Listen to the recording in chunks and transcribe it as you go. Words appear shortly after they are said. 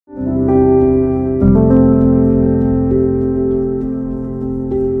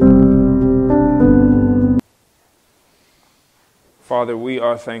Father, we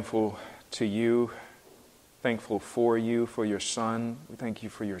are thankful to you, thankful for you, for your Son. We thank you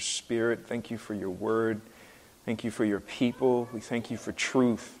for your Spirit. Thank you for your word. Thank you for your people. We thank you for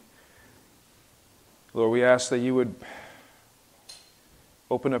truth. Lord, we ask that you would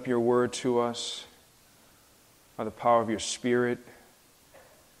open up your word to us by the power of your Spirit,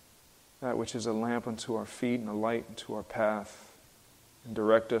 that which is a lamp unto our feet and a light unto our path, and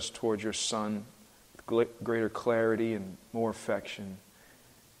direct us towards your Son with greater clarity and more affection.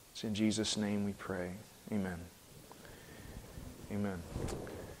 It's in Jesus' name we pray. Amen. Amen.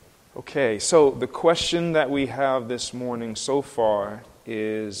 Okay, so the question that we have this morning so far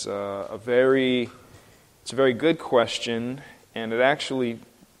is a very good question, and it actually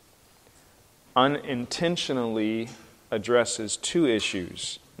unintentionally addresses two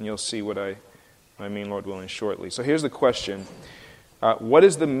issues. And you'll see what I mean, Lord willing, shortly. So here's the question. What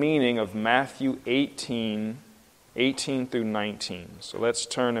is the meaning of Matthew 18 through 19? So let's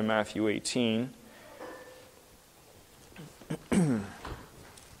turn to Matthew 18.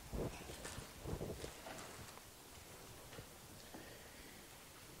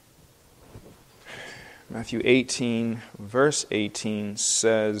 Matthew 18, verse 18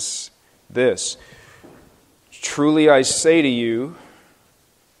 says this: "Truly I say to you,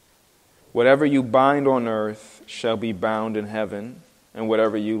 whatever you bind on earth shall be bound in heaven, and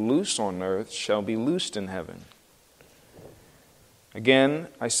whatever you loose on earth shall be loosed in heaven. Again,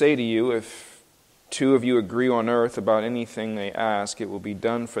 I say to you, if two of you agree on earth about anything they ask, it will be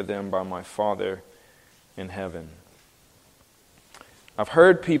done for them by my Father in heaven." I've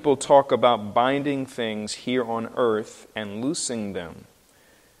heard people talk about binding things here on earth and loosing them.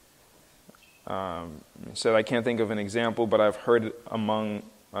 So I can't think of an example, but I've heard it among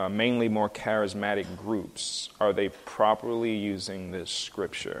mainly more charismatic groups. Are they properly using this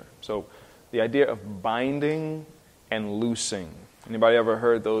scripture? So the idea of binding and loosing. Anybody ever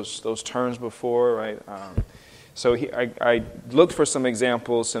heard those terms before, right? I looked for some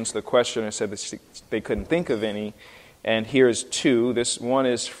examples since the questioner said that they couldn't think of any. And here's two. This one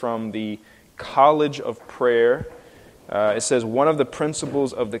is from the College of Prayer. It says, one of the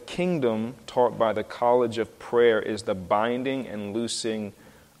principles of the kingdom taught by the College of Prayer is the binding and loosing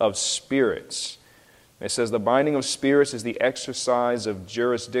of spirits. It says the binding of spirits is the exercise of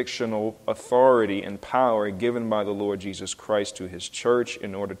jurisdictional authority and power given by the Lord Jesus Christ to his church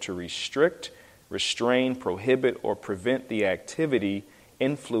in order to restrict, restrain, prohibit, or prevent the activity,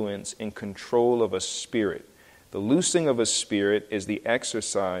 influence, and control of a spirit. The loosing of a spirit is the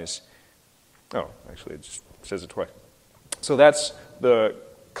exercise. Oh, actually, it just says it twice. So that's the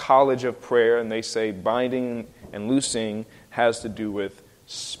College of Prayer, and they say binding and loosing has to do with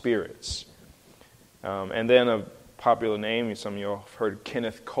spirits. And then a popular name, some of you have heard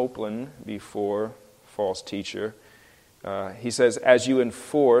Kenneth Copeland before, false teacher. He says, as you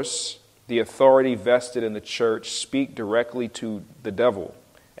enforce the authority vested in the church, speak directly to the devil.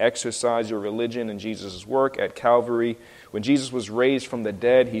 Exercise your religion in Jesus' work at Calvary. When Jesus was raised from the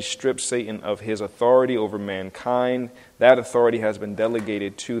dead, he stripped Satan of his authority over mankind. That authority has been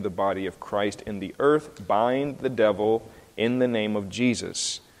delegated to the body of Christ in the earth. Bind the devil in the name of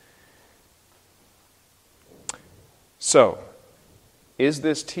Jesus. So, is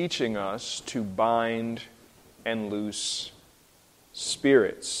this teaching us to bind and loose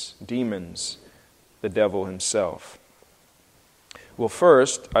spirits, demons, the devil himself? Well,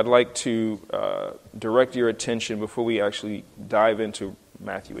 first, I'd like to direct your attention, before we actually dive into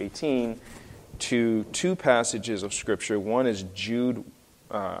Matthew 18, to two passages of Scripture. One is Jude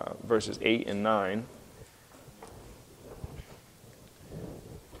verses 8 and 9.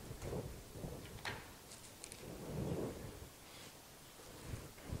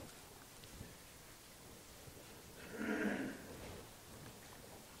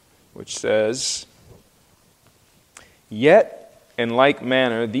 Which says, "Yet, in like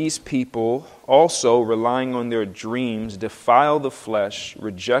manner, these people also, relying on their dreams, defile the flesh,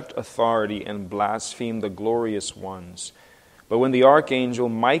 reject authority, and blaspheme the glorious ones. But when the archangel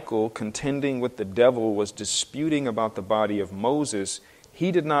Michael, contending with the devil, was disputing about the body of Moses,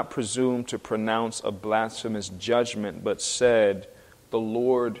 he did not presume to pronounce a blasphemous judgment, but said, 'The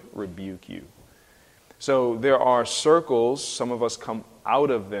Lord rebuke you.'" So there are circles, some of us come out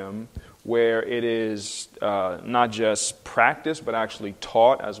of them, where it is not just practiced, but actually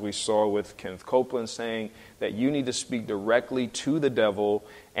taught, as we saw with Kenneth Copeland saying that you need to speak directly to the devil,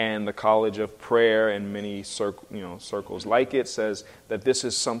 and the College of Prayer and many circles like it says that this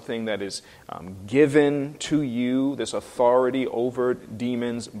is something that is given to you, this authority over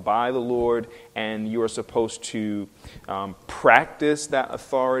demons by the Lord, and you are supposed to practice that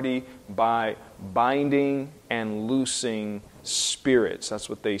authority by binding and loosing spirits. That's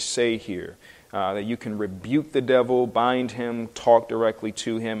what they say here. That you can rebuke the devil, bind him, talk directly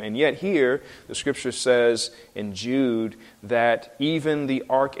to him. And yet here, the scripture says in Jude that even the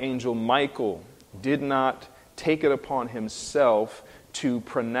archangel Michael did not take it upon himself to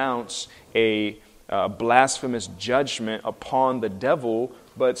pronounce a blasphemous judgment upon the devil,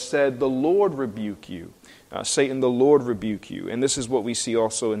 but said, "The Lord rebuke you." Satan, the Lord rebuke you. And this is what we see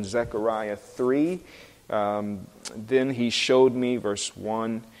also in Zechariah 3. Then he showed me, verse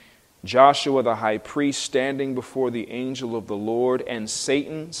 1, Joshua the high priest standing before the angel of the Lord, and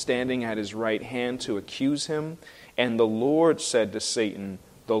Satan standing at his right hand to accuse him. And the Lord said to Satan,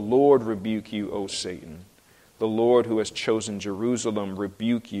 "The Lord rebuke you, O Satan. The Lord who has chosen Jerusalem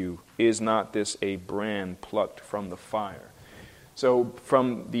rebuke you. Is not this a brand plucked from the fire?" So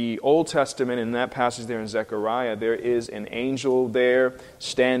from the Old Testament, in that passage there in Zechariah, there is an angel there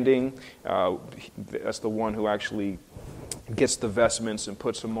standing. That's the one who actually gets the vestments and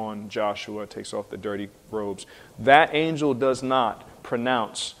puts them on Joshua, takes off the dirty robes. That angel does not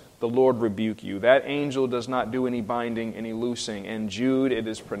pronounce, "The Lord rebuke you." That angel does not do any binding, any loosing. In Jude, it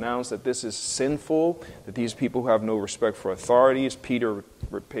is pronounced that this is sinful, that these people have no respect for authorities. Peter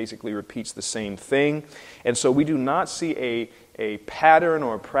basically repeats the same thing. And so we do not see a pattern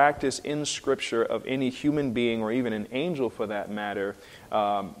or a practice in Scripture of any human being, or even an angel for that matter,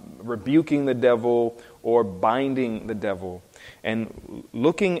 rebuking the devil or binding the devil. And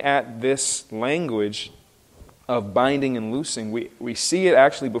looking at this language of binding and loosing, we see it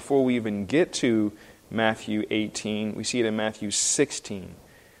actually before we even get to Matthew 18. We see it in Matthew 16.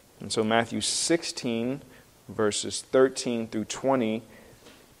 And so Matthew 16, verses 13 through 20,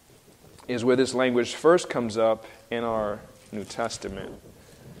 is where this language first comes up in our New Testament.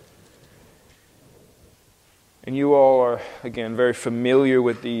 And you all are, again, very familiar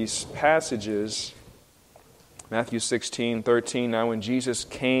with these passages. Matthew 16:13, "Now when Jesus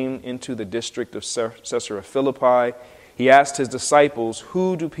came into the district of Caesarea Philippi, he asked his disciples,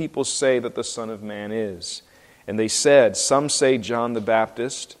 'Who do people say that the Son of Man is?' And they said, 'Some say John the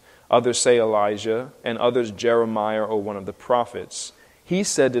Baptist, others say Elijah, and others Jeremiah or one of the prophets.' He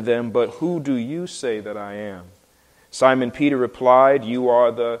said to them, 'But who do you say that I am?' Simon Peter replied, 'You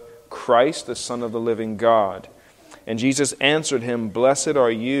are the Christ, the Son of the living God.' And Jesus answered him, 'Blessed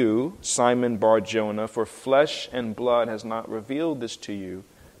are you, Simon Bar-Jonah, for flesh and blood has not revealed this to you,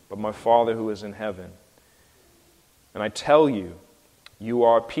 but my Father who is in heaven. And I tell you, you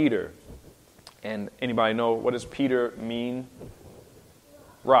are Peter.'" And anybody know, what does Peter mean?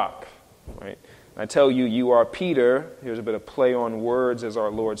 Rock, right? "I tell you, you are Peter." Here's a bit of play on words as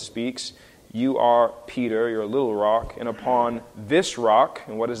our Lord speaks. "You are Peter, you're a little rock, and upon this rock,"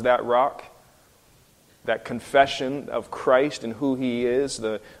 and what is that rock? That confession of Christ and who He is.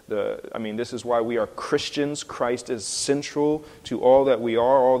 This is why we are Christians. Christ is central to all that we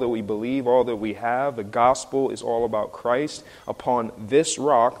are, all that we believe, all that we have. The gospel is all about Christ. Upon this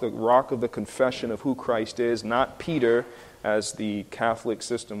rock, the rock of the confession of who Christ is, not Peter, as the Catholic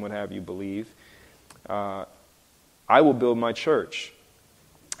system would have you believe, "I will build my church,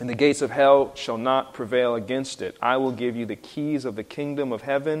 and the gates of hell shall not prevail against it. I will give you the keys of the kingdom of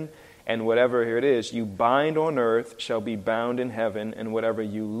heaven, and whatever," here it is, "you bind on earth shall be bound in heaven, and whatever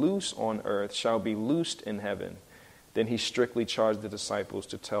you loose on earth shall be loosed in heaven." Then he strictly charged the disciples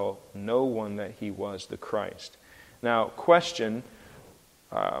to tell no one that he was the Christ. Now, question,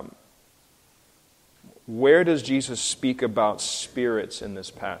 where does Jesus speak about spirits in this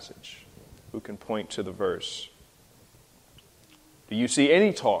passage? Who can point to the verse? Do you see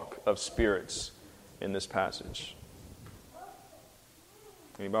any talk of spirits in this passage?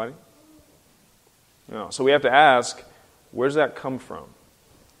 Anybody? No. So we have to ask, where does that come from?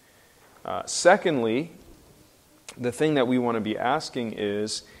 Secondly, the thing that we want to be asking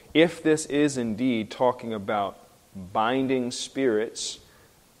is, if this is indeed talking about binding spirits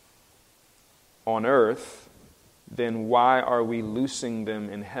on earth, then why are we loosing them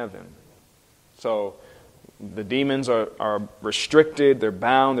in heaven? So the demons are restricted, they're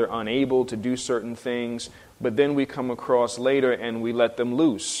bound, they're unable to do certain things, but then we come across later and we let them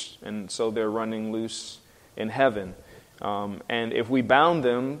loose, and so they're running loose in heaven. And if we bound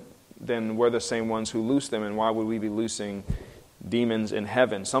them, then we're the same ones who loose them, and why would we be loosing demons in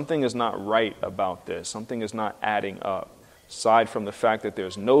heaven. Something is not right about this. Something is not adding up. Aside from the fact that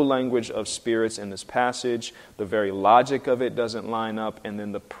there's no language of spirits in this passage, the very logic of it doesn't line up, and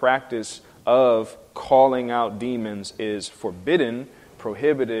then the practice of calling out demons is forbidden,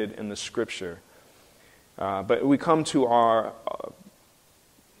 prohibited in the Scripture. But we come to our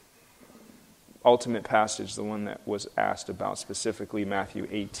ultimate passage, the one that was asked about specifically, Matthew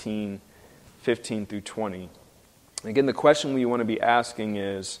 18, 15 through 20. Again, the question we want to be asking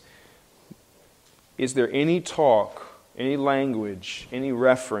is there any talk, any language, any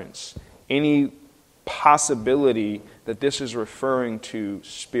reference, any possibility that this is referring to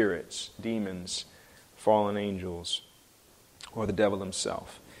spirits, demons, fallen angels, or the devil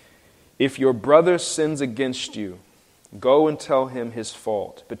himself? If your brother sins against you, go and tell him his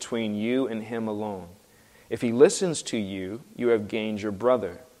fault between you and him alone. If he listens to you, you have gained your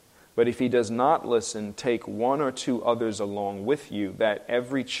brother. But if he does not listen, take one or two others along with you, that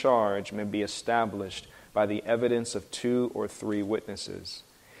every charge may be established by the evidence of 2 or 3 witnesses.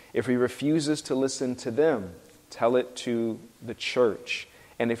 If he refuses to listen to them, tell it to the church.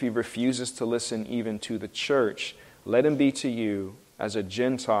 And if he refuses to listen even to the church, let him be to you as a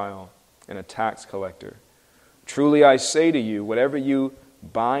Gentile and a tax collector. Truly I say to you, whatever you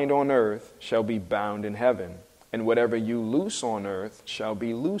bind on earth shall be bound in heaven, and whatever you loose on earth shall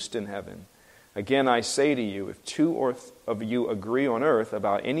be loosed in heaven. Again I say to you, if 2 of you agree on earth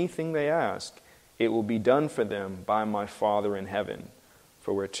about anything they ask, it will be done for them by my Father in heaven.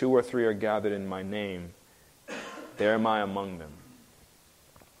 For where 2 or 3 are gathered in my name, there am I among them.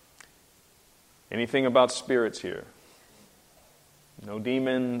 Anything about spirits here? No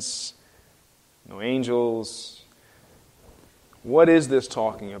demons, no angels. What is this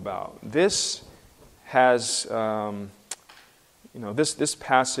talking about? This has, this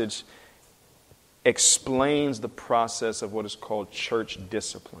passage explains the process of what is called church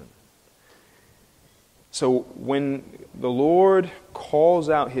discipline. So when the Lord calls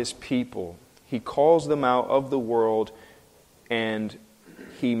out his people, he calls them out of the world and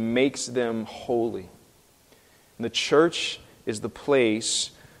he makes them holy. And the church is the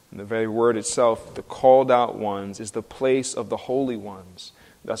place, and the very word itself, the called out ones, is the place of the holy ones.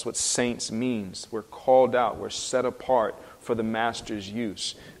 That's what saints means. We're called out. We're set apart for the Master's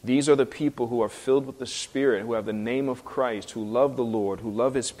use. These are the people who are filled with the Spirit, who have the name of Christ, who love the Lord, who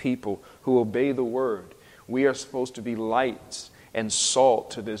love his people, who obey the word. We are supposed to be lights and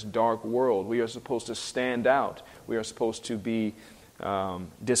salt to this dark world. We are supposed to stand out. We are supposed to be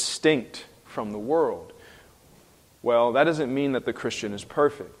distinct from the world. Well, that doesn't mean that the Christian is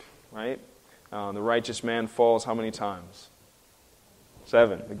perfect, right? The righteous man falls how many times?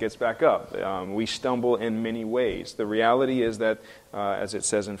 7. It gets back up. We stumble in many ways. The reality is that, as it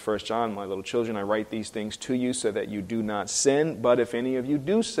says in 1 John, my little children, I write these things to you so that you do not sin. But if any of you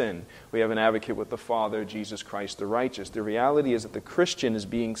do sin, we have an advocate with the Father, Jesus Christ the righteous. The reality is that the Christian is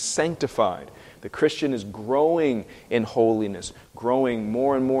being sanctified. The Christian is growing in holiness, growing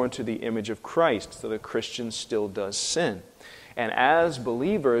more and more into the image of Christ. So the Christian still does sin. And as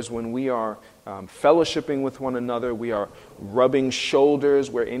believers, when we are fellowshipping with one another, we are rubbing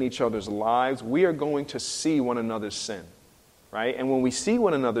shoulders, we're in each other's lives, we are going to see one another's sin, right? And when we see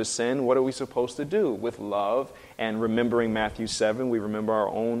one another's sin, what are we supposed to do? With love and remembering Matthew 7, we remember our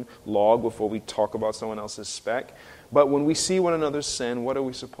own log before we talk about someone else's speck. But when we see one another's sin, what are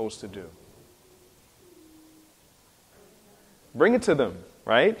we supposed to do? Bring it to them,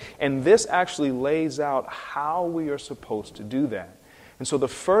 right? And this actually lays out how we are supposed to do that. And so the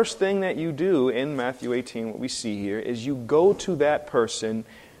first thing that you do in Matthew 18, what we see here, is you go to that person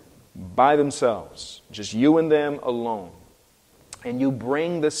by themselves, just you and them alone. And you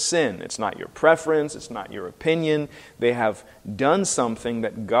bring the sin. It's not your preference, it's not your opinion. They have done something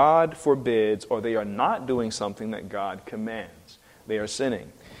that God forbids, or they are not doing something that God commands. They are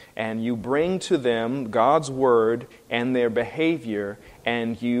sinning. And you bring to them God's word and their behavior,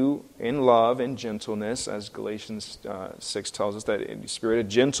 and you, in love and gentleness, as Galatians 6 tells us, that in the spirit of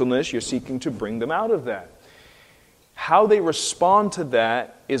gentleness, you're seeking to bring them out of that. How they respond to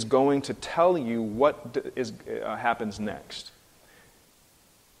that is going to tell you what happens next.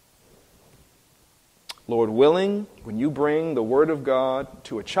 Lord willing, when you bring the word of God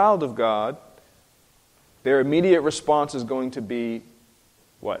to a child of God, their immediate response is going to be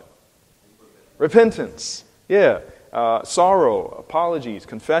what? Repentance. Yeah. Sorrow, apologies,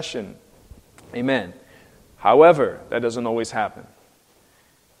 confession. Amen. However, that doesn't always happen.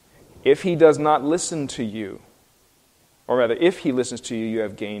 If he does not listen to you, or rather, if he listens to you, you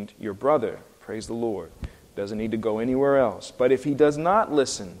have gained your brother. Praise the Lord. Doesn't need to go anywhere else. But if he does not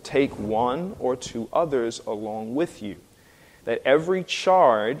listen, take 1 or 2 others along with you. that every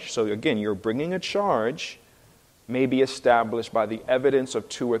charge, so again, you're bringing a charge, may be established by the evidence of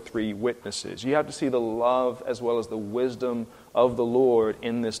 2 or 3 witnesses. You have to see the love as well as the wisdom of the Lord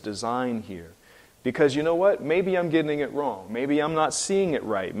in this design here. Because you know what? Maybe I'm getting it wrong. Maybe I'm not seeing it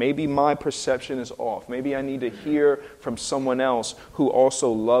right. Maybe my perception is off. Maybe I need to hear from someone else who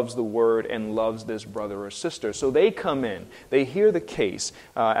also loves the word and loves this brother or sister. So they come in. They hear the case.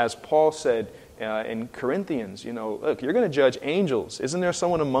 As Paul said in Corinthians, look, you're going to judge angels. Isn't there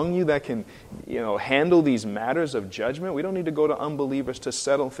someone among you that can, handle these matters of judgment? We don't need to go to unbelievers to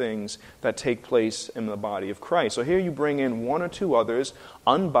settle things that take place in the body of Christ. So here you bring in 1 or 2 others,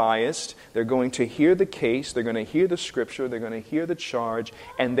 unbiased. They're going to hear the case. They're going to hear the scripture. They're going to hear the charge.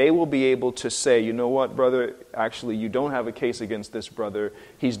 And they will be able to say, you know what, brother, actually, you don't have a case against this brother.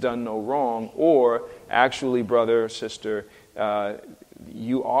 He's done no wrong. Or, actually, brother, sister,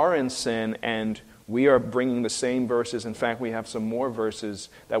 you are in sin, and we are bringing the same verses. In fact, we have some more verses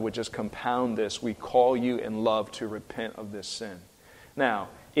that would just compound this. We call you in love to repent of this sin. Now,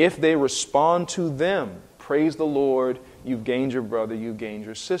 if they respond to them, praise the Lord, you've gained your brother, you've gained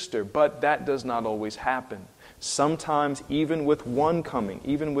your sister. But that does not always happen. Sometimes, even with 1 coming,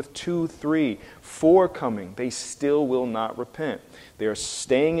 even with 2, 3, 4 coming, they still will not repent. They are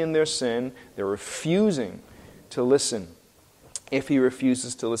staying in their sin. They're refusing to listen. If he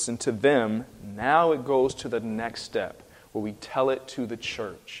refuses to listen to them, now it goes to the next step, where we tell it to the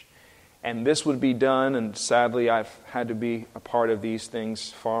church. And this would be done, and sadly I've had to be a part of these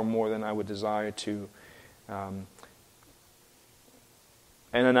things far more than I would desire to. An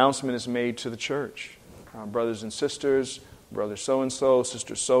announcement is made to the church. Brothers and sisters, brother so-and-so,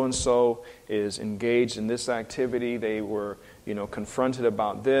 sister so-and-so is engaged in this activity. They were confronted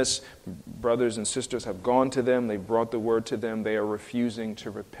about this. Brothers and sisters have gone to them. They've brought the word to them. They are refusing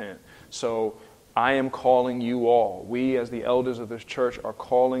to repent. So I am calling you all. We as the elders of this church are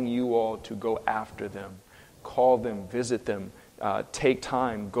calling you all to go after them. Call them, visit them, take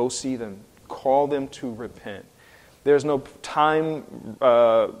time, go see them. Call them to repent. There's no time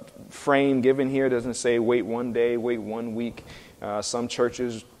frame given here. It doesn't say wait 1 day, wait 1 week. Some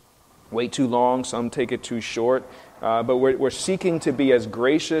churches wait too long. Some take it too short. But we're seeking to be as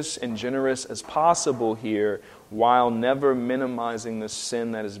gracious and generous as possible here while never minimizing the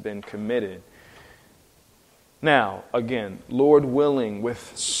sin that has been committed. Now, again, Lord willing,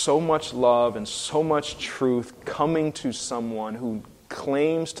 with so much love and so much truth coming to someone who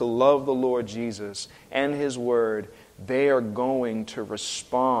claims to love the Lord Jesus and His Word, they are going to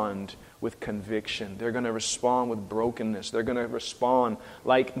respond with conviction. They're going to respond with brokenness. They're going to respond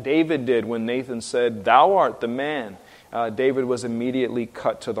like David did when Nathan said, "Thou art the man." David was immediately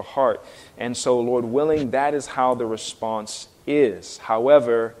cut to the heart. And so, Lord willing, that is how the response is.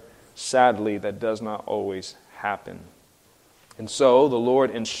 However, sadly, that does not always happen. And so, the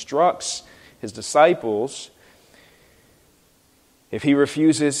Lord instructs His disciples, if he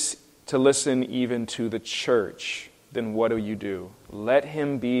refuses to listen even to the church, then what do? Let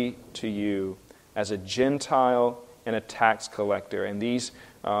him be to you as a Gentile and a tax collector. And these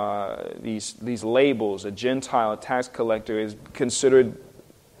labels, a Gentile, a tax collector, is considered,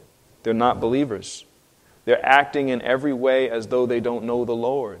 they're not believers. They're acting in every way as though they don't know the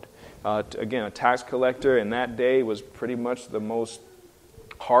Lord. Again, a tax collector in that day was pretty much the most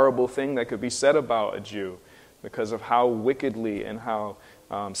horrible thing that could be said about a Jew, because of how wickedly and how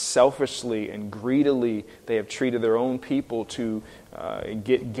selfishly and greedily they have treated their own people to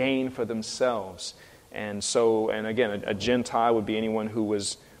get gain for themselves. And again, a Gentile would be anyone who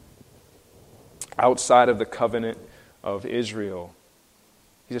was outside of the covenant of Israel.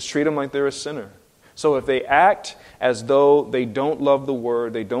 He says, treat them like they're a sinner. So if they act as though they don't love the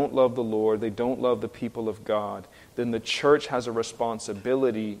Word, they don't love the Lord, they don't love the people of God, then the church has a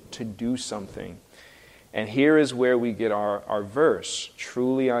responsibility to do something. And here is where we get our verse.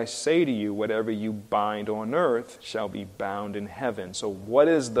 Truly I say to you, whatever you bind on earth shall be bound in heaven. So what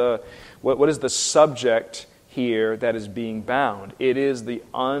is the subject here that is being bound? It is the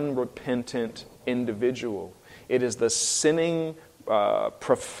unrepentant individual. It is the sinning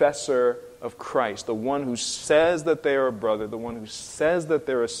professor of Christ, the one who says that they are a brother, the one who says that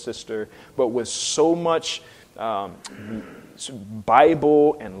they're a sister, but with so much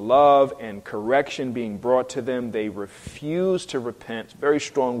Bible and love and correction being brought to them, they refuse to repent. Very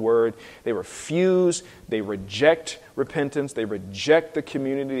strong word. They refuse, they reject repentance, they reject the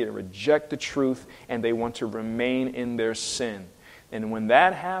community, they reject the truth, and they want to remain in their sin. And when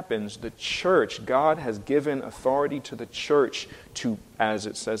that happens, the church, God has given authority to the church to, as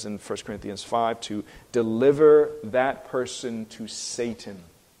it says in 1 Corinthians 5, to deliver that person to Satan.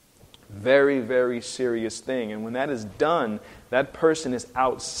 Very, very serious thing. And when that is done, that person is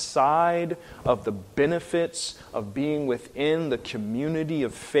outside of the benefits of being within the community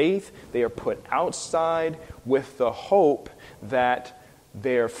of faith. They are put outside with the hope that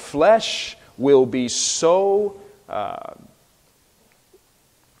their flesh will be so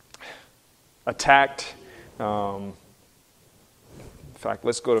attacked. In fact,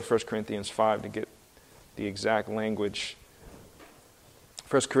 let's go to 1 Corinthians 5 to get the exact language.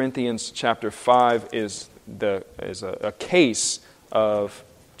 1 Corinthians chapter 5 is a case of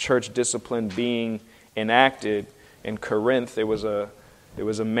church discipline being enacted. In Corinth, there was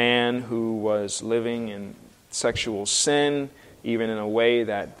a man who was living in sexual sin, even in a way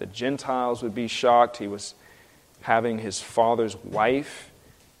that the Gentiles would be shocked. He was having his father's wife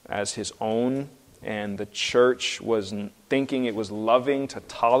as his own, and the church was thinking it was loving to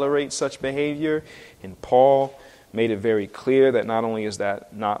tolerate such behavior. And Paul made it very clear that not only is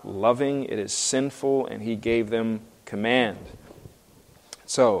that not loving, it is sinful, and he gave them command.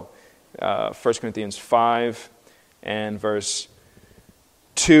 So, 1 Corinthians 5 and verse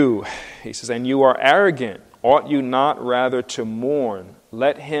 2, he says, "And you are arrogant. Ought you not rather to mourn?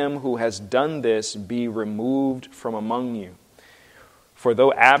 Let him who has done this be removed from among you. For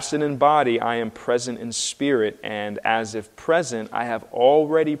though absent in body, I am present in spirit, and as if present, I have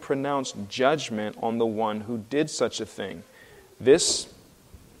already pronounced judgment on the one who did such a thing." This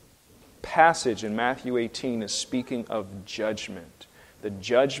passage in Matthew 18 is speaking of judgment. The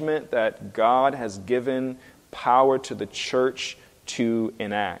judgment that God has given power to the church to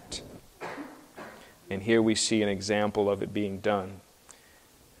enact. And here we see an example of it being done.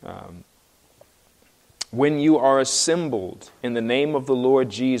 "When you are assembled in the name of the Lord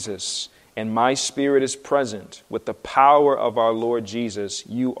Jesus, and my spirit is present with the power of our Lord Jesus,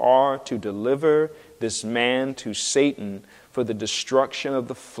 you are to deliver this man to Satan for the destruction of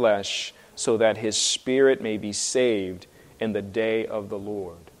the flesh, so that his spirit may be saved in the day of the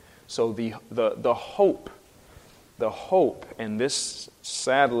Lord." So the hope, and this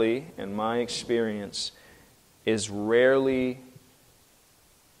sadly, in my experience, it rarely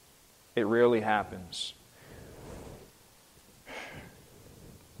happens.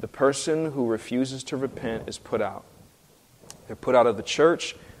 The person who refuses to repent is put out. They're put out of the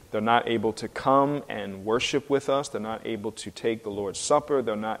church. They're not able to come and worship with us. They're not able to take the Lord's Supper.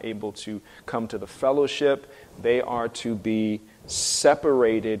 They're not able to come to the fellowship. They are to be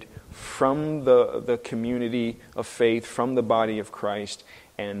separated from the community of faith, from the body of Christ,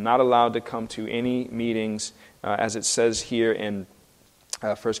 and not allowed to come to any meetings, as it says here in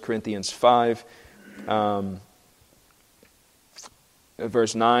 1 Corinthians 5.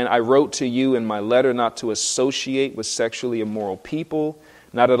 Verse 9, "I wrote to you in my letter not to associate with sexually immoral people,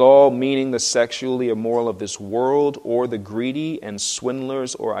 not at all meaning the sexually immoral of this world, or the greedy and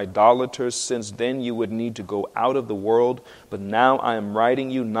swindlers or idolaters, since then you would need to go out of the world. But now I am writing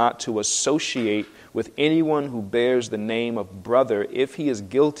you not to associate with anyone who bears the name of brother if he is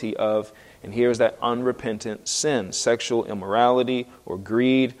guilty of," and here's that unrepentant sin, "sexual immorality or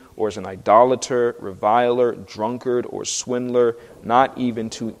greed, or is an idolater, reviler, drunkard, or swindler, not even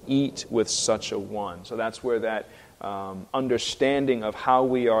to eat with such a one." So that's where that understanding of how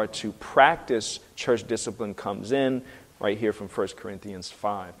we are to practice church discipline comes in, right here from 1 Corinthians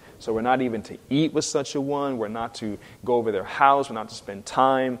 5. So we're not even to eat with such a one. We're not to go over their house. We're not to spend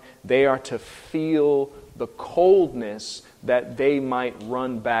time. They are to feel the coldness that they might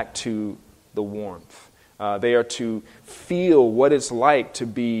run back to the warmth. They are to feel what it's like to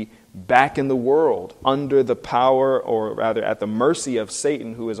be back in the world under the power, or rather at the mercy of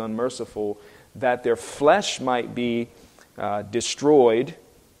Satan, who is unmerciful, that their flesh might be destroyed,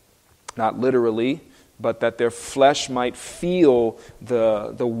 not literally, but that their flesh might feel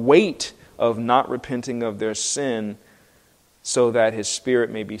the weight of not repenting of their sin, so that his spirit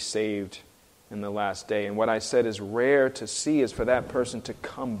may be saved in the last day. And what I said is rare to see is for that person to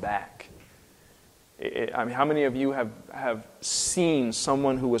come back. I mean, how many of you have seen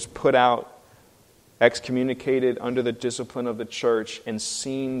someone who was put out, excommunicated under the discipline of the church, and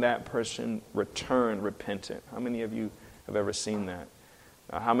seen that person return repentant? How many of you have ever seen that?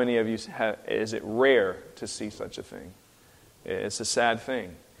 How many of you is it rare to see such a thing? It's a sad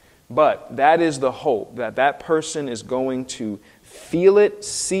thing. But that is the hope, that that person is going to feel it,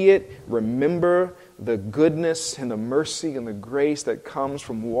 see it, remember the goodness and the mercy and the grace that comes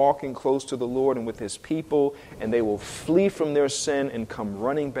from walking close to the Lord and with His people, and they will flee from their sin and come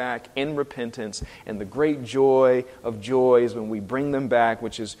running back in repentance. And the great joy of joys when we bring them back,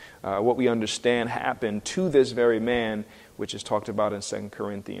 which is what we understand happened to this very man, which is talked about in 2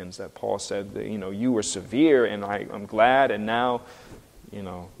 Corinthians, that Paul said that, you were severe, and I'm glad, and now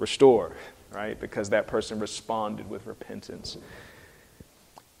restore, right? Because that person responded with repentance.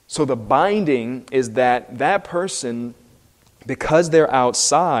 So the binding is that person, because they're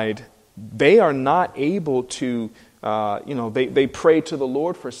outside, they are not able to, they pray to the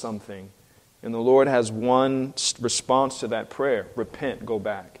Lord for something. And the Lord has one response to that prayer: repent, go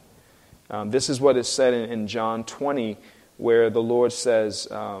back. This is what is said in John 20, where the Lord says,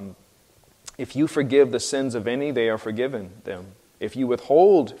 if you forgive the sins of any, they are forgiven them. If you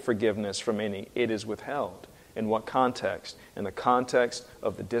withhold forgiveness from any, it is withheld. In what context? In the context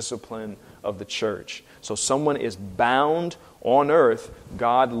of the discipline of the church. So someone is bound on earth.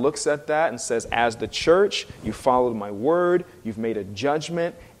 God looks at that and says, as the church, you followed my word, you've made a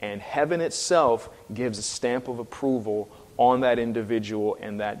judgment, and heaven itself gives a stamp of approval on that individual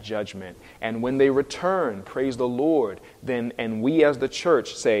and that judgment. And when they return, praise the Lord, then, and we as the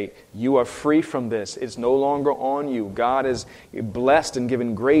church say, you are free from this. It's no longer on you. God is blessed and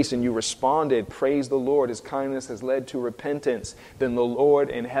given grace, and you responded. Praise the Lord. His kindness has led to repentance. Then the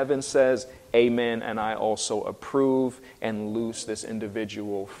Lord in heaven says, amen, and I also approve and loose this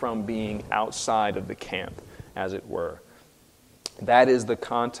individual from being outside of the camp, as it were. That is the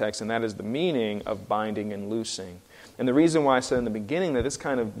context, and that is the meaning of binding and loosing. And the reason why I said in the beginning that this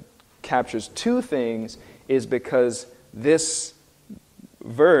kind of captures two things is because this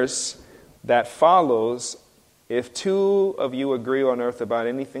verse that follows, if two of you agree on earth about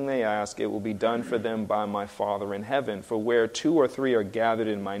anything they ask, it will be done for them by my Father in heaven. For where 2 or 3 are gathered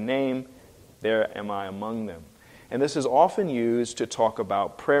in my name, there am I among them. And this is often used to talk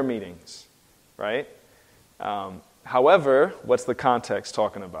about prayer meetings, right? However, what's the context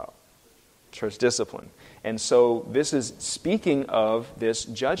talking about? Church discipline. And so this is speaking of this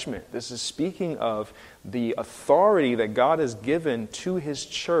judgment. This is speaking of the authority that God has given to His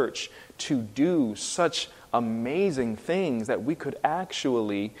church to do such amazing things that we could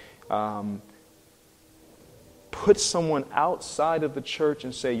actually put someone outside of the church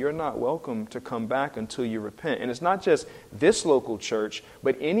and say, you're not welcome to come back until you repent. And it's not just this local church,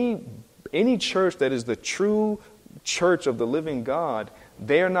 but any church that is the true church of the living God,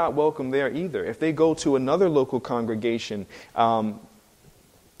 they are not welcome there either. If they go to another local congregation, and,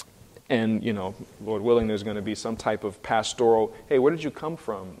 Lord willing, there's going to be some type of pastoral, hey, where did you come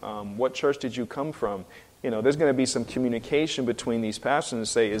from? What church did you come from? There's going to be some communication between these pastors and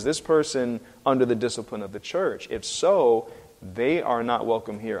say, is this person under the discipline of the church? If so, they are not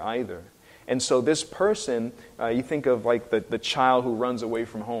welcome here either. And so this person, you think of like the child who runs away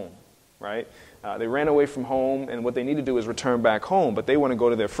from home, right? They ran away from home, and what they need to do is return back home, but they want to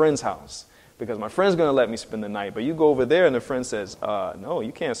go to their friend's house because my friend's going to let me spend the night. But you go over there, and the friend says, no,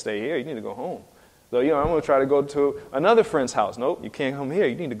 you can't stay here. You need to go home. So, I'm going to try to go to another friend's house. Nope, you can't come here.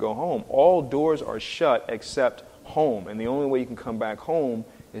 You need to go home. All doors are shut except home, and the only way you can come back home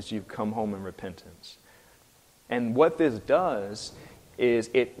is you come home in repentance. And what this does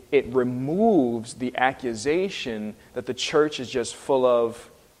is it removes the accusation that the church is just full of,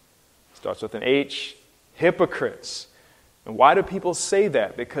 starts with an H, hypocrites. And why do people say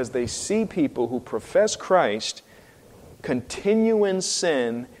that? Because they see people who profess Christ continue in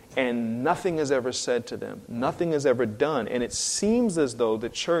sin and nothing is ever said to them. Nothing is ever done. And it seems as though the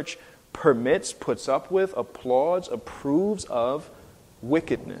church permits, puts up with, applauds, approves of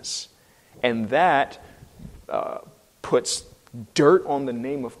wickedness. And that puts dirt on the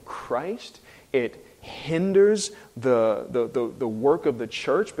name of Christ. It hinders the work of the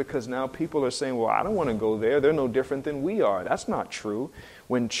church because now people are saying, well, I don't want to go there. They're no different than we are. That's not true.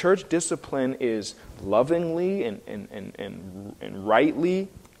 When church discipline is lovingly and rightly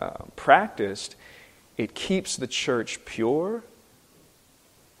practiced, it keeps the church pure,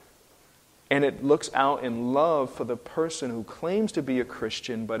 and it looks out in love for the person who claims to be a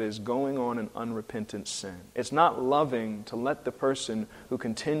Christian but is going on in unrepentant sin. It's not loving to let the person who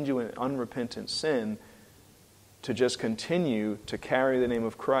continue in unrepentant sin to just continue to carry the name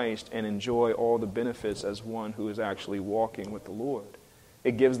of Christ and enjoy all the benefits as one who is actually walking with the Lord.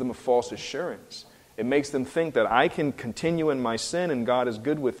 It gives them a false assurance. It makes them think that I can continue in my sin and God is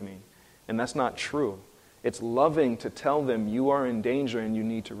good with me. And that's not true. It's loving to tell them you are in danger and you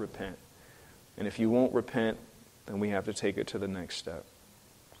need to repent. And if you won't repent, then we have to take it to the next step.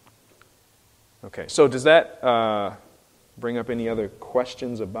 Okay, so does that bring up any other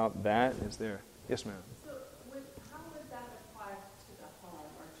questions about that? Is there? Yes, ma'am. So how would that apply to the home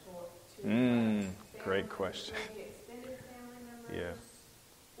or to great question. maybe extended family members?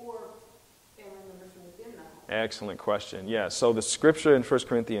 Yeah. Or family members within the home? Excellent question. Yeah, so the scripture in 1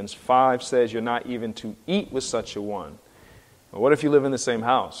 Corinthians 5 says you're not even to eat with such a one. Well, what if you live in the same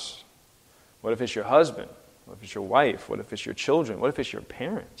house? What if it's your husband? What if it's your wife? What if it's your children? What if it's your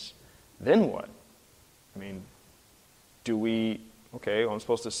parents? Then what? I mean, I'm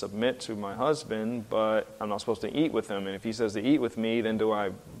supposed to submit to my husband, but I'm not supposed to eat with him. And if he says to eat with me, then do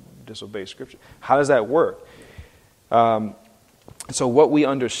I disobey Scripture? How does that work? So what we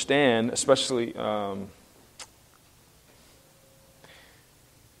understand, especially...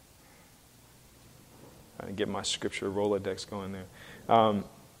 get my scripture Rolodex going there.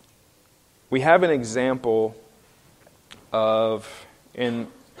 We have an example of, is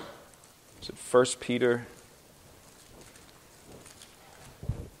it 1 Peter?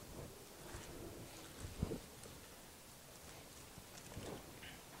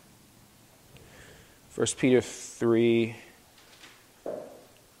 First Peter 3.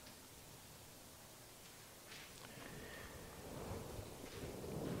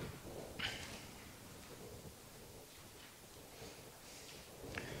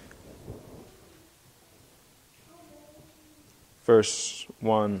 Verse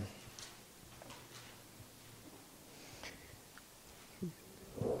 1.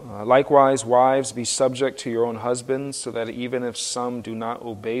 Likewise, wives, be subject to your own husbands, so that even if some do not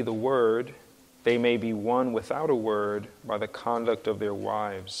obey the word, they may be won without a word by the conduct of their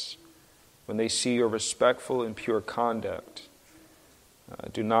wives, when they see your respectful and pure conduct.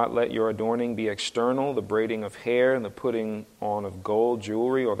 Do not let your adorning be external, the braiding of hair and the putting on of gold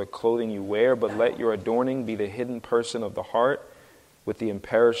jewelry or the clothing you wear, but let your adorning be the hidden person of the heart, with the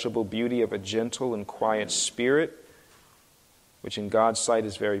imperishable beauty of a gentle and quiet spirit, which in God's sight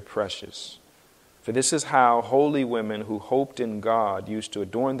is very precious. For this is how holy women who hoped in God used to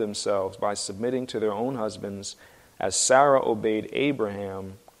adorn themselves, by submitting to their own husbands, as Sarah obeyed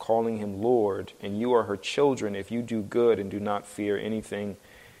Abraham, calling him Lord, and you are her children if you do good and do not fear anything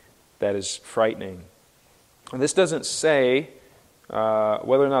that is frightening. And this doesn't say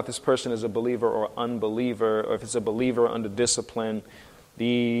whether or not this person is a believer or unbeliever, or if it's a believer under discipline.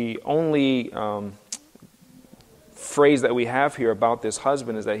 The only phrase that we have here about this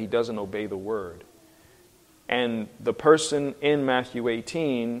husband is that he doesn't obey the word. And the person in Matthew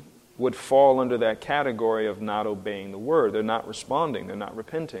 18 would fall under that category of not obeying the word. They're not responding. They're not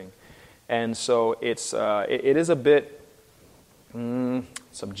repenting. And so it is a bit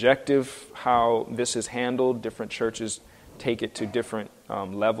subjective how this is handled. Different churches take it to different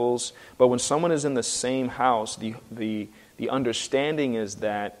levels. But when someone is in the same house, the understanding is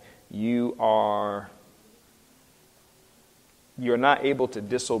that you're not able to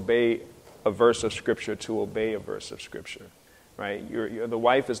disobey a verse of Scripture to obey a verse of Scripture, right? The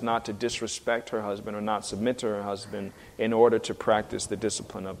wife is not to disrespect her husband or not submit to her husband in order to practice the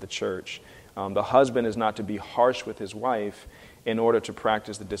discipline of the church. The husband is not to be harsh with his wife in order to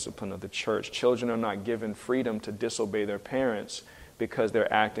practice the discipline of the church. Children are not given freedom to disobey their parents because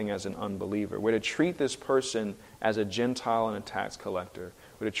they're acting as an unbeliever. We're to treat this person as a Gentile and a tax collector.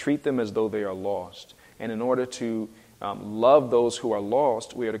 We're to treat them as though they are lost. And in order to love those who are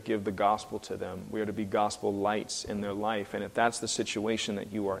lost, we are to give the gospel to them. We are to be gospel lights in their life. And if that's the situation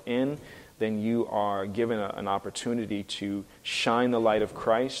that you are in, then you are given an opportunity to shine the light of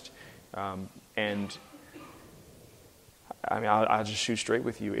Christ. And I mean, I'll just shoot straight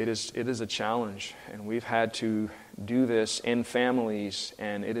with you. It is a challenge, and we've had to do this in families,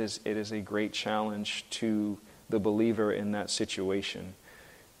 and it is a great challenge to the believer in that situation.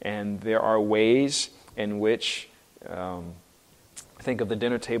 And there are ways in which, think of the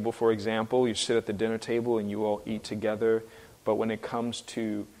dinner table, for example. You sit at the dinner table and you all eat together, but when it comes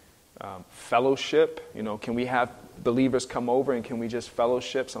to fellowship, can we have believers come over and can we just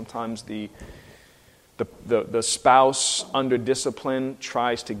fellowship? Sometimes the spouse under discipline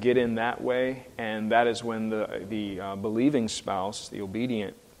tries to get in that way, and that is when the believing spouse, the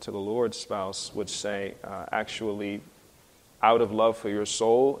obedient to the Lord spouse, would say, actually, out of love for your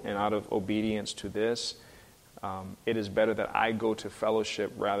soul and out of obedience to this, it is better that I go to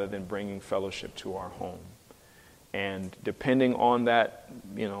fellowship rather than bringing fellowship to our home. And depending on that,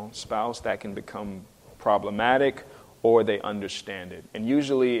 spouse, that can become problematic, or they understand it. And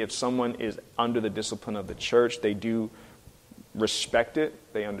usually if someone is under the discipline of the church, they do respect it,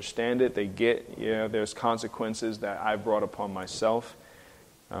 they understand it, they get, there's consequences that I've brought upon myself.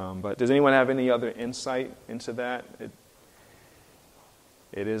 But does anyone have any other insight into that?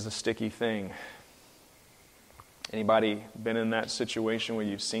 It is a sticky thing. Anybody been in that situation where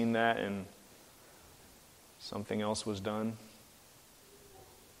you've seen that and something else was done?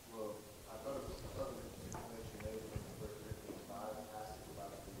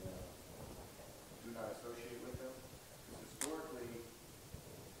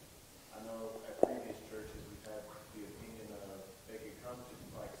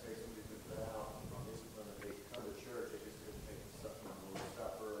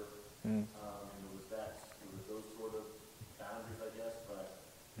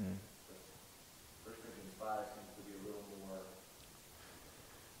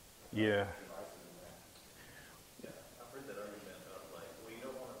 Yeah. Yeah, I've heard that argument of like, well, you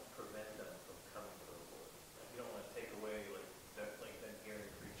don't want to prevent them from coming to the Lord. Like, you don't want to take away them hearing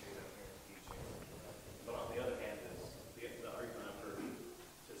preaching, them hearing teaching. But on the other hand, is the argument I've heard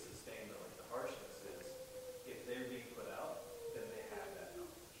to sustain the harshness is if they're being put out, then they have that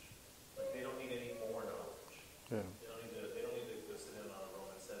knowledge. Like they don't need any more knowledge. Yeah. They don't need to go sit in on a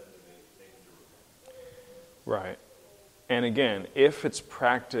Romans 7 debate. They need to repent. Right. And again, if it's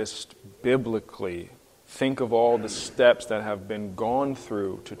practiced biblically, think of all the steps that have been gone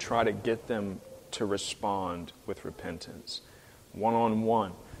through to try to get them to respond with repentance.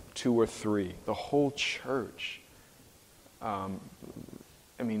 1-on-1, 2 or 3, the whole church.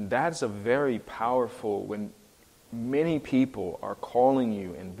 That's a very powerful, when many people are calling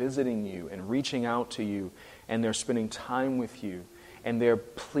you and visiting you and reaching out to you, and they're spending time with you, and they're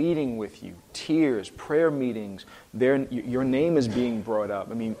pleading with you, tears, prayer meetings, your name is being brought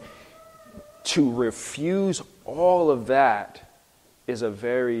up. To refuse all of that is a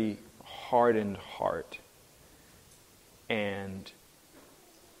very hardened heart. And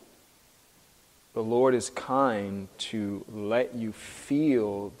the Lord is kind to let you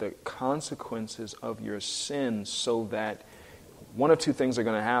feel the consequences of your sin so that one of two things are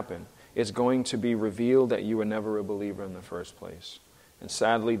going to happen. It's going to be revealed that you were never a believer in the first place. And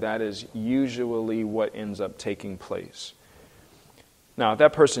sadly, that is usually what ends up taking place. Now, if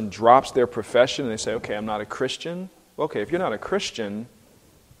that person drops their profession and they say, okay, I'm not a Christian. Okay, if you're not a Christian,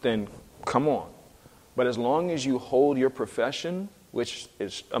 then come on. But as long as you hold your profession, which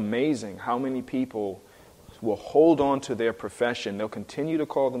is amazing how many people will hold on to their profession, they'll continue to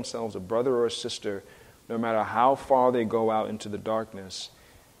call themselves a brother or a sister no matter how far they go out into the darkness.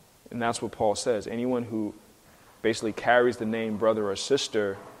 And that's what Paul says. Anyone who basically carries the name brother or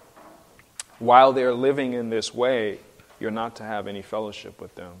sister, while they're living in this way, you're not to have any fellowship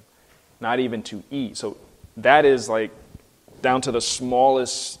with them, not even to eat. So that is like down to the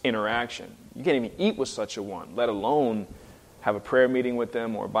smallest interaction. You can't even eat with such a one, let alone have a prayer meeting with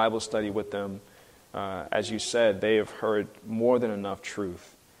them or a Bible study with them. As you said, they have heard more than enough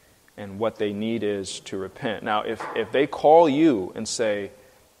truth, and what they need is to repent. Now, if they call you and say,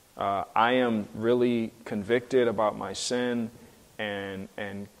 I am really convicted about my sin, and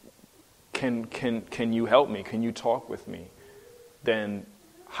can you help me? Can you talk with me? Then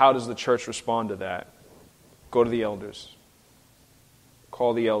how does the church respond to that? Go to the elders.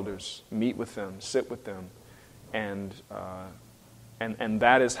 Call the elders. Meet with them. Sit with them. And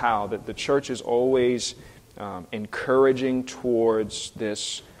that is how that the church is always encouraging towards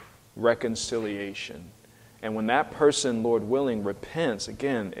this reconciliation. And when that person, Lord willing, repents,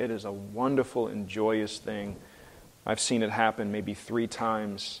 again, it is a wonderful and joyous thing. I've seen it happen maybe 3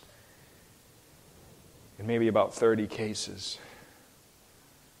 times in maybe about 30 cases.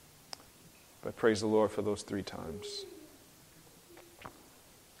 But praise the Lord for those 3 times.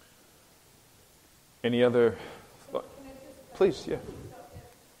 Any other? Please, yeah.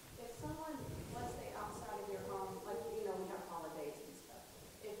 If someone, let's say outside of your home, like, we have holidays and stuff,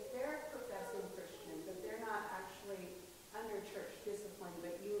 if they're a professing Christian, but they're not actually under church discipline,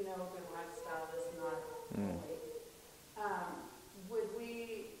 but their lifestyle is not holy, would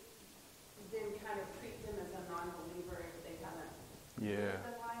we then kind of treat them as a non-believer if they haven't lived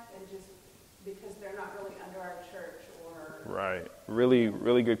their life, and just because they're not really under our church or... Right. Really,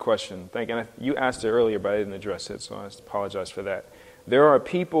 really good question. Thank you. And you asked it earlier, but I didn't address it, so I apologize for that. There are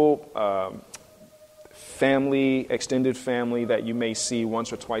people, family, extended family, that you may see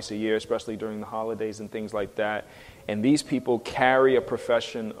once or twice a year, especially during the holidays and things like that. And these people carry a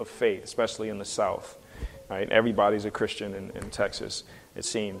profession of faith, especially in the South. Right? Everybody's a Christian in Texas, it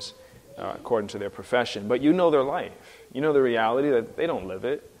seems, according to their profession. But you know their life. You know the reality that they don't live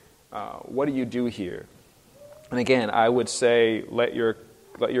it. What do you do here? And again, I would say let your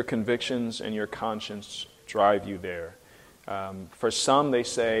convictions and your conscience drive you there. For some, they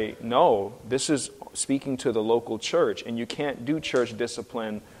say, no, this is speaking to the local church, and you can't do church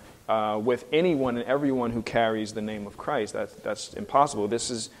discipline with anyone and everyone who carries the name of Christ. That's impossible.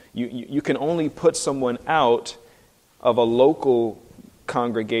 This is you can only put someone out of a local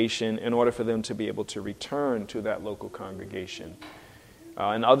congregation in order for them to be able to return to that local congregation.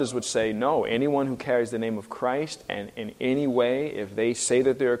 And others would say, no, anyone who carries the name of Christ, and in any way, if they say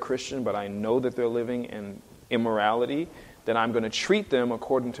that they're a Christian, but I know that they're living in immorality, then I'm going to treat them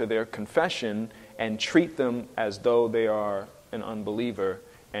according to their confession and treat them as though they are an unbeliever,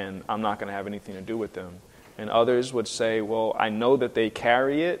 and I'm not going to have anything to do with them. And others would say, well, I know that they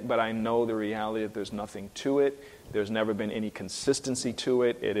carry it, but I know the reality that there's nothing to it. There's never been any consistency to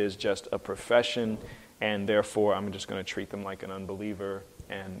it. It is just a profession, and therefore I'm just going to treat them like an unbeliever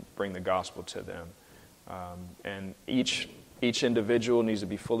and bring the gospel to them. And each individual needs to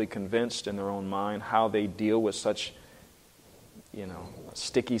be fully convinced in their own mind how they deal with such,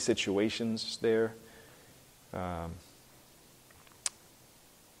 sticky situations there.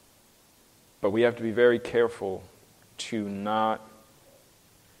 But we have to be very careful to not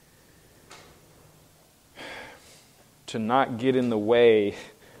get in the way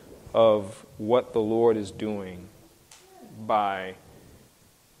of what the Lord is doing by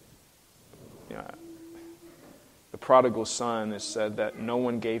the prodigal son. Is said that no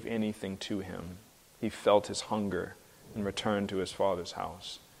one gave anything to him. He felt his hunger and returned to his father's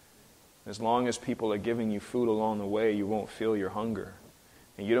house. As long as people are giving you food along the way, you won't feel your hunger.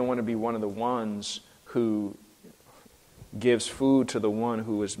 And you don't want to be one of the ones who gives food to the one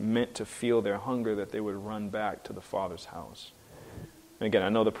who is meant to feel their hunger, that they would run back to the Father's house. And again, I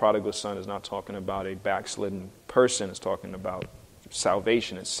know the prodigal son is not talking about a backslidden person. It's talking about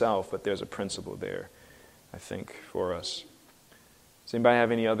salvation itself, but there's a principle there, I think, for us. Does anybody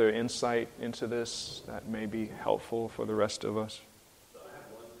have any other insight into this that may be helpful for the rest of us? So I have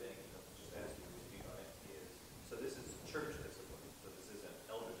one thing, just ask you to speak on it, is, so this is church discipline, so this isn't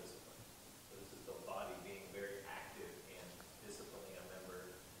elder discipline. So this is the body being very active in disciplining a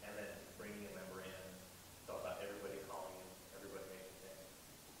member, and then bringing a member in. Talk about everybody calling in, everybody making things.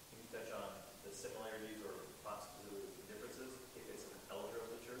 Can you touch on the similarities or possibly the differences if it's an elder of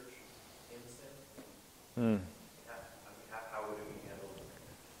the church in sin? How would it be handled?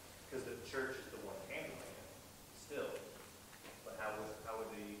 Because the church is the one handling it still. But how would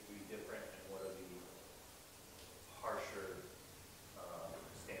they be different, and what are the harsher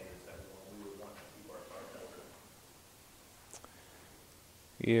standards that we would want to keep our elder?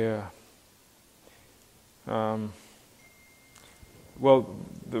 Yeah. Well,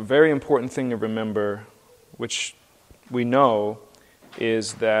 the very important thing to remember, which we know,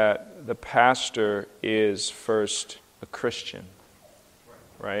 is that the pastor is first a Christian,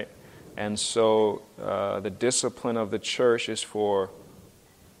 right? And so the discipline of the church is for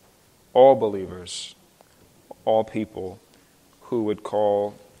all believers, all people who would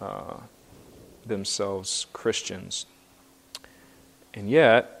call themselves Christians. And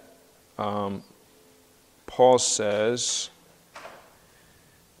yet, Paul says,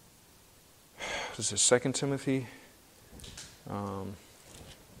 this is 2 Timothy,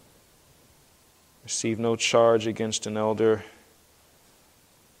 receive no charge against an elder.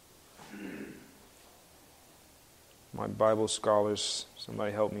 My Bible scholars,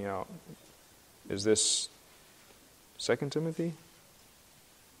 somebody help me out. Is this 2 Timothy?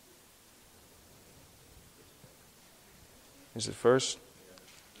 Is it first?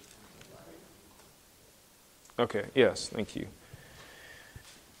 Okay, yes, thank you.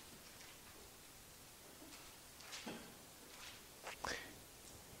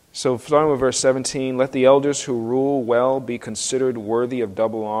 So starting with verse 17, let the elders who rule well be considered worthy of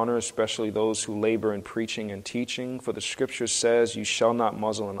double honor, especially those who labor in preaching and teaching. For the Scripture says, you shall not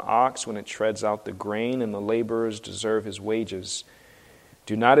muzzle an ox when it treads out the grain, and the laborers deserve his wages.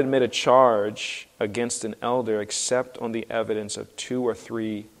 Do not admit a charge against an elder except on the evidence of 2 or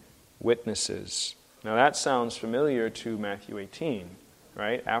 3 witnesses. Now that sounds familiar to Matthew 18,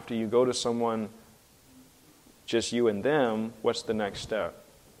 right? After you go to someone, just you and them, what's the next step?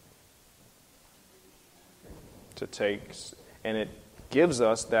 To take, and it gives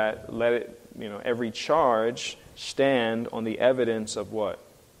us that let it, every charge stand on the evidence of what?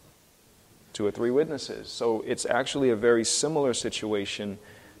 2 or 3 witnesses. So it's actually a very similar situation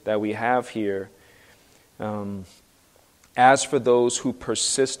that we have here. As for those who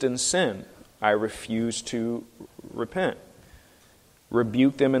persist in sin, I refuse to repent.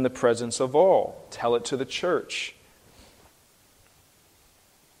 Rebuke them in the presence of all. Tell it to the church,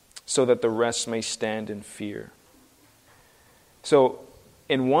 so that the rest may stand in fear. So,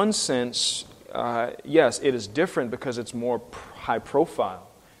 in one sense, yes, it is different because it's more high profile.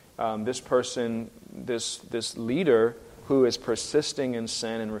 This person, this leader who is persisting in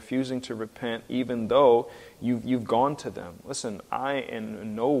sin and refusing to repent, even though you've gone to them. Listen, I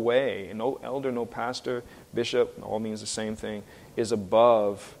in no way, no elder, no pastor, bishop, all means the same thing, is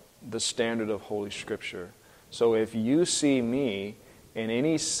above the standard of Holy Scripture. So if you see me in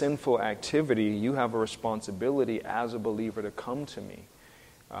any sinful activity, you have a responsibility as a believer to come to me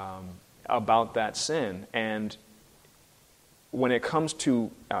about that sin. And when it comes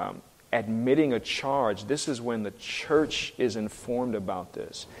to admitting a charge, this is when the church is informed about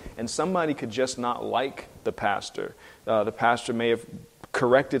this. And somebody could just not like the pastor. The pastor may have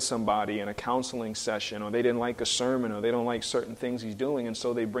corrected somebody in a counseling session, or they didn't like a sermon, or they don't like certain things he's doing, and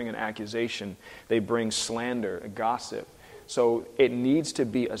so they bring an accusation. They bring slander, a gossip. So it needs to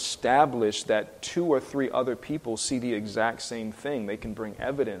be established that 2 or 3 other people see the exact same thing. They can bring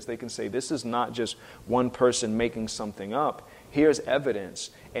evidence. They can say, this is not just one person making something up. Here's evidence,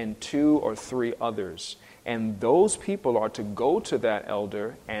 and 2 or 3 others. And those people are to go to that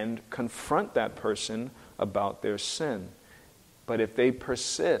elder and confront that person about their sin. But if they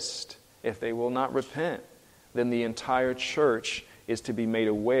persist, if they will not repent, then the entire church is to be made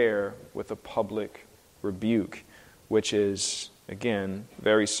aware with a public rebuke, which is, again,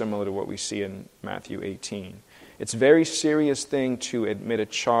 very similar to what we see in Matthew 18. It's a very serious thing to admit a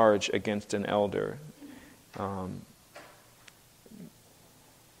charge against an elder.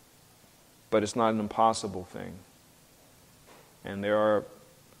 But it's not an impossible thing. And there are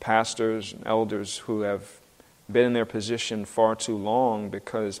pastors and elders who have been in their position far too long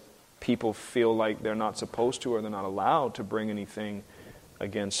because people feel like they're not supposed to or they're not allowed to bring anything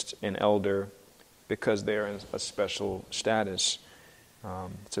against an elder because they're in a special status.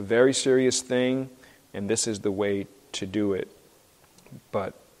 It's a very serious thing, and this is the way to do it.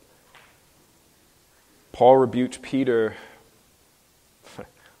 But Paul rebuked Peter.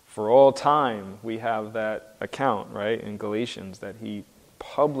 For all time, we have that account, right, in Galatians, that he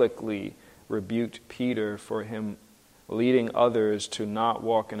publicly rebuked Peter for him leading others to not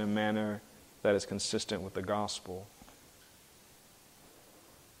walk in a manner that is consistent with the gospel.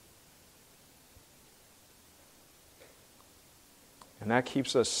 And that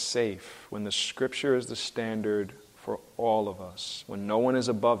keeps us safe when the Scripture is the standard for all of us. When no one is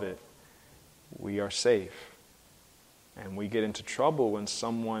above it, we are safe. And we get into trouble when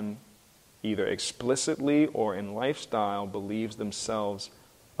someone either explicitly or in lifestyle believes themselves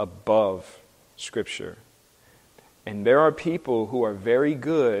above Scripture. And there are people who are very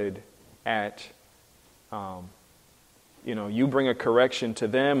good at, you bring a correction to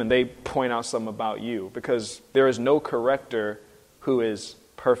them and they point out something about you, because there is no corrector who is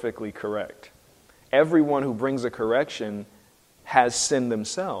perfectly correct. Everyone who brings a correction has sinned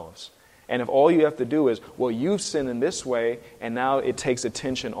themselves. And if all you have to do is, well, you've sinned in this way, and now it takes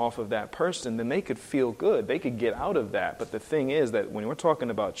attention off of that person, then they could feel good. They could get out of that. But the thing is that when we're talking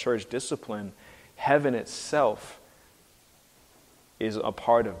about church discipline, heaven itself is a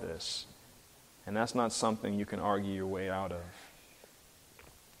part of this. And that's not something you can argue your way out of.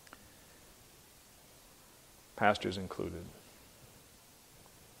 Pastors included.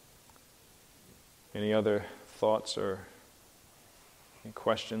 Any other thoughts or any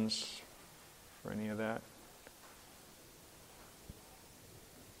questions for any of that?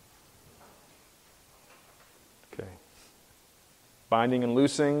 Okay. Binding and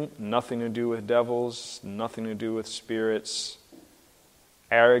loosing, nothing to do with devils, nothing to do with spirits.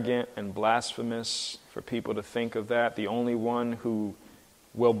 Arrogant and blasphemous for people to think of that. The only one who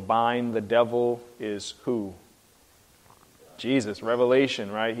will bind the devil is who? Jesus. Revelation,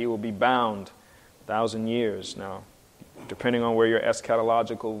 right? He will be bound 1,000 years. Now, depending on where your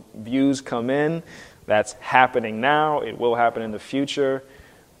eschatological views come in, that's happening now. It will happen in the future.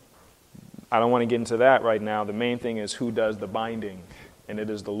 I don't want to get into that right now. The main thing is who does the binding, and it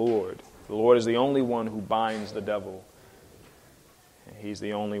is the Lord. The Lord is the only one who binds the devil. He's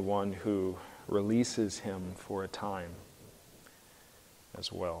the only one who releases him for a time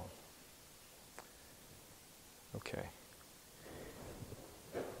as well. Okay.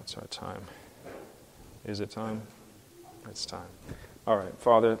 What's our time? Is it time? It's time. All right,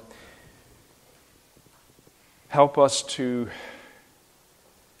 Father, help us to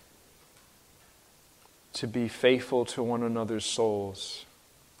be faithful to one another's souls.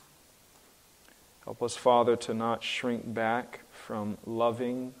 Help us, Father, to not shrink back from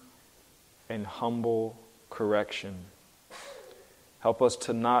loving and humble correction. Help us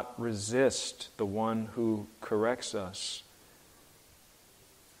to not resist the one who corrects us.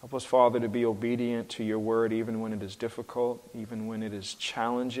 Help us, Father, to be obedient to your word even when it is difficult, even when it is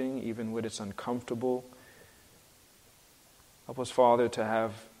challenging, even when it's uncomfortable. Help us, Father, to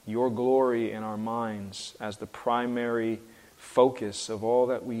have your glory in our minds as the primary focus of all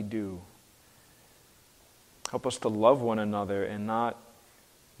that we do. Help us to love one another and not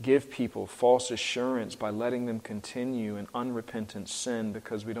give people false assurance by letting them continue in unrepentant sin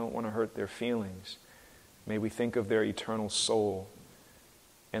because we don't want to hurt their feelings. May we think of their eternal soul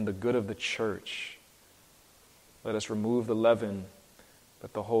and the good of the church. Let us remove the leaven,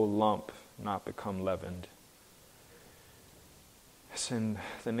 but the whole lump not become leavened. It's in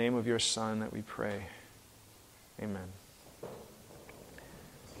the name of your Son that we pray. Amen.